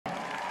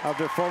of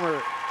their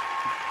former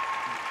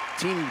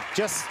team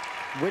just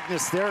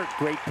witnessed their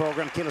great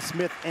program. Kayla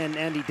Smith and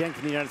Andy DENG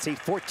from the United States,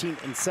 14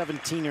 and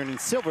 17, earning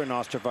silver in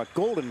Ostrava,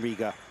 gold in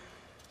Riga.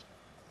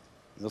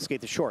 They'll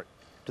skate the short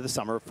to the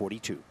summer of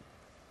 42.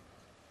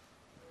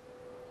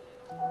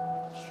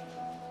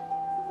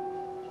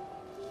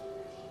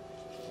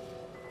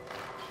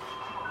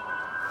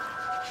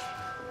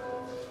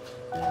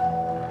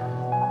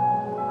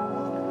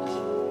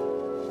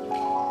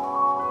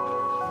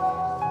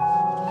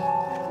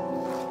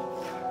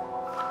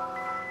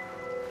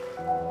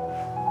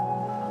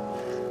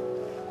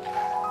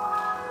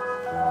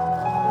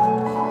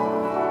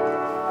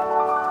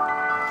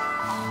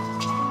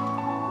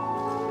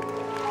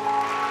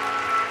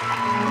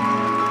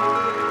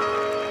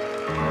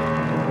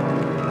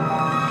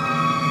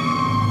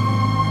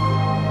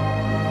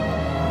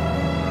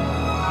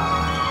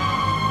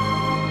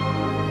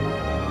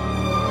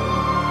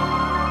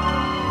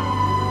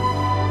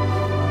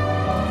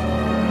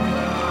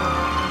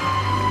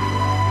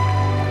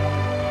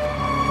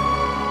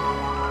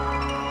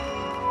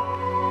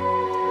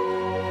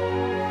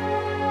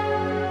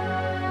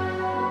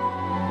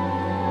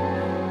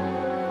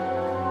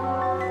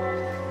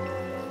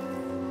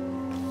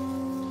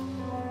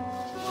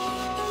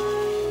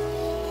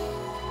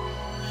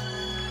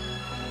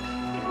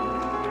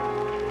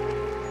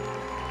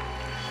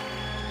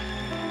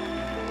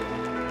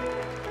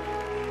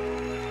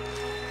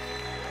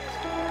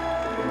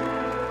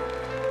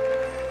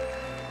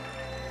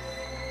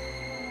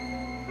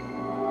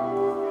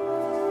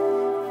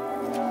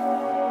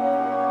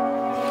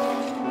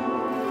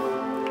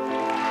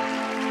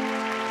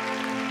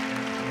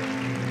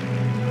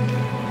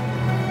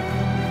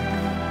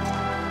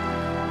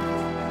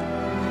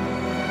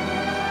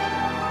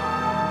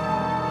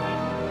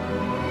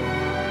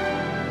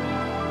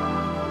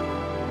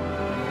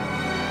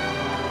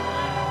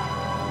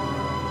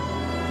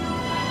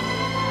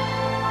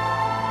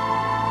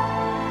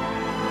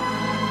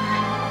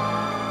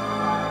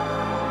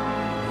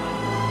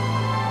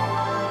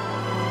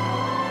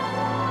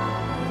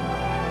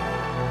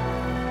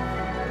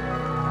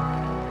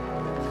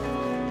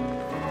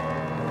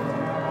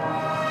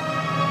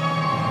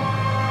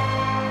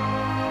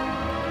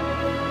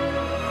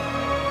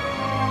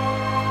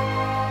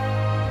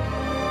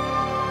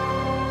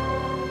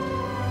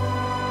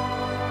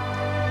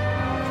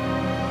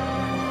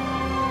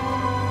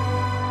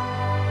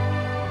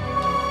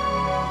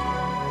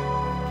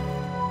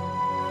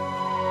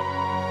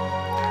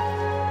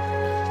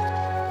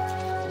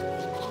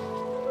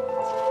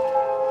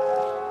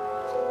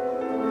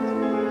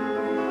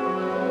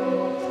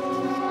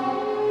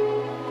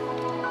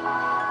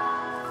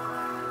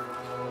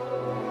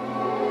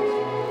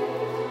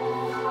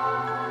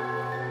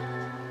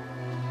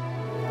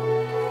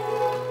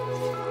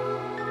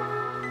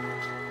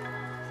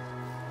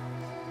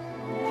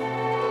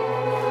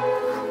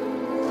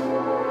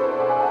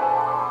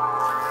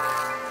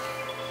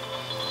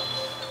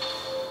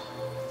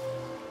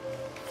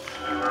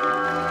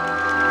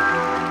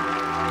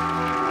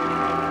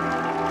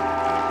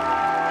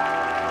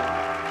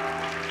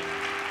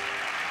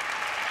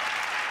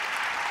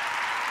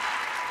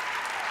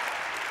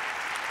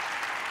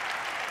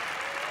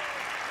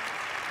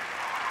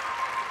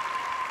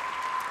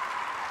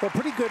 Well,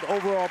 pretty good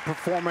overall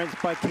performance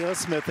by Kayla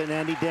Smith and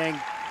Andy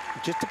DENG.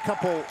 Just a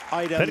couple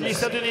items. Per gli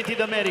Stati Uniti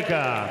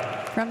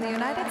d'America. From the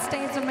United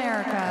States of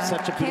America,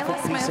 Such a beautiful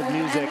Kayla piece Smith of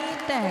music.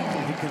 and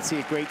DENG. You can see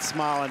a great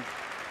smile on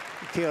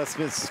Kayla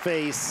Smith's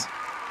face.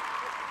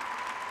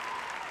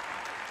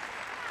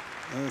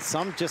 And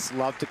some just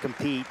love to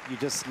compete. You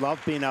just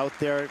love being out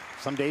there.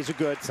 Some days are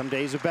good, some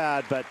days are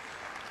bad, but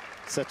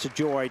such a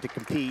joy to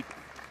compete.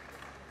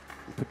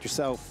 You put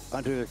yourself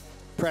under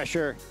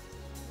pressure.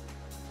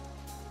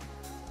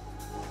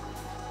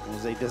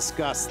 As they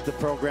discuss the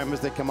program as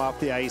they come off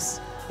the ice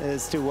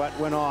as to what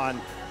went on.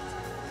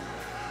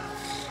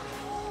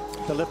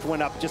 The lift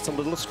went up just a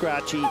little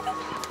scratchy.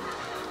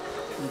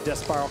 The death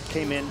spiral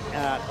came in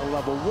at a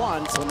level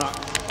 1, so not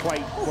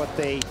quite what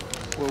they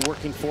were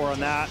working for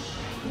on that.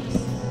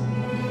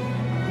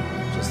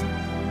 Just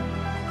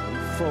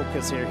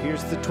focus here.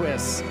 Here's the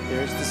twist.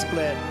 There's the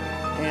split.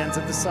 Hands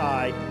at the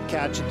side.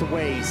 Catch at the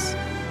waist.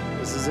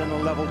 This is in a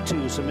level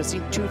 2, so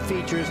missing 2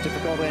 features,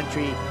 difficult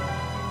entry.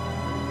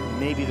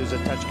 Maybe there's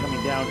a touch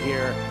coming down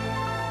here.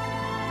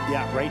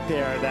 Yeah, right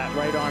there. That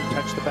right arm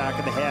touched the back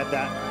of the head.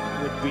 That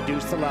would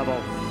reduce the level.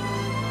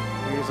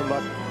 Here's a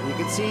look. You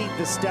can see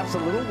the steps a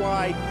little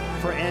wide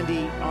for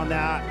Andy on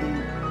that. And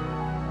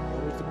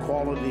there's the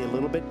quality a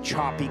little bit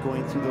choppy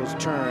going through those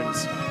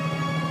turns.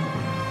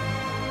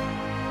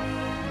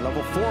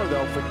 Level 4,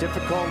 though, for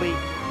difficulty.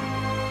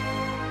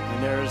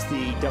 And there's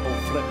the double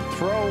flip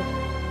throw.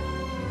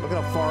 Look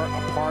at how far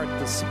apart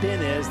the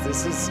spin is.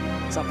 This is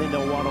something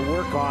they'll want to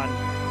work on.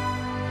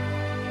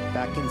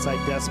 Back inside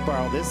death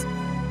spiral. This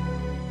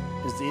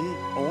is in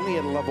only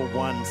at level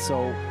 1,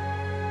 so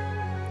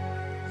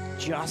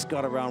just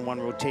got around 1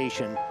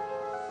 rotation.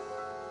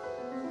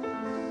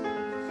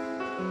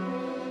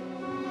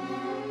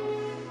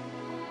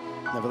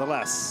 The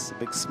Nevertheless, a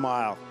big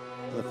smile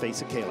on the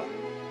face of Kayla.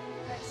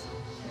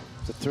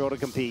 It's a thrill to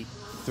compete,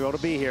 thrill to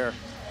be here.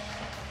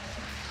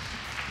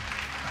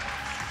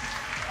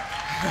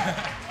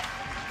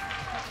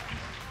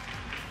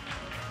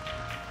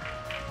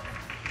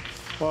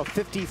 Well,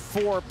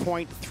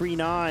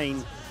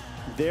 54.39,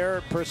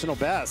 their personal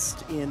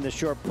best in the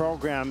short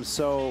program,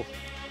 so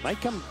might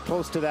come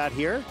close to that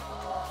here.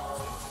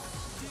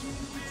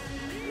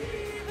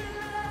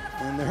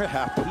 And they're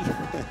happy.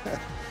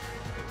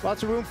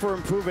 Lots of room for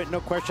improvement, no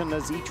question,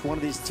 as each one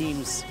of these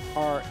teams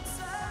are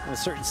in a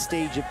certain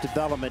stage of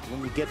development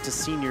when we get to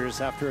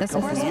seniors after a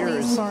couple of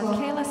years. For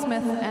Kayla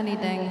Smith and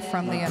DENG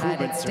from the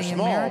United States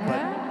of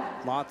America.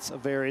 Lots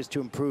of areas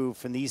to improve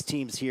from these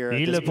teams here.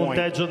 Il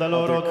punteggio da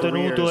loro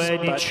ottenuto è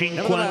di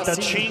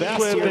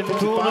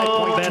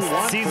 55-21,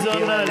 best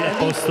season, il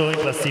posto in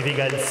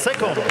classifica il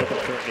secondo.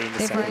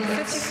 They've earned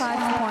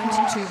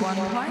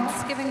 55.21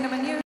 points, giving them a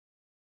new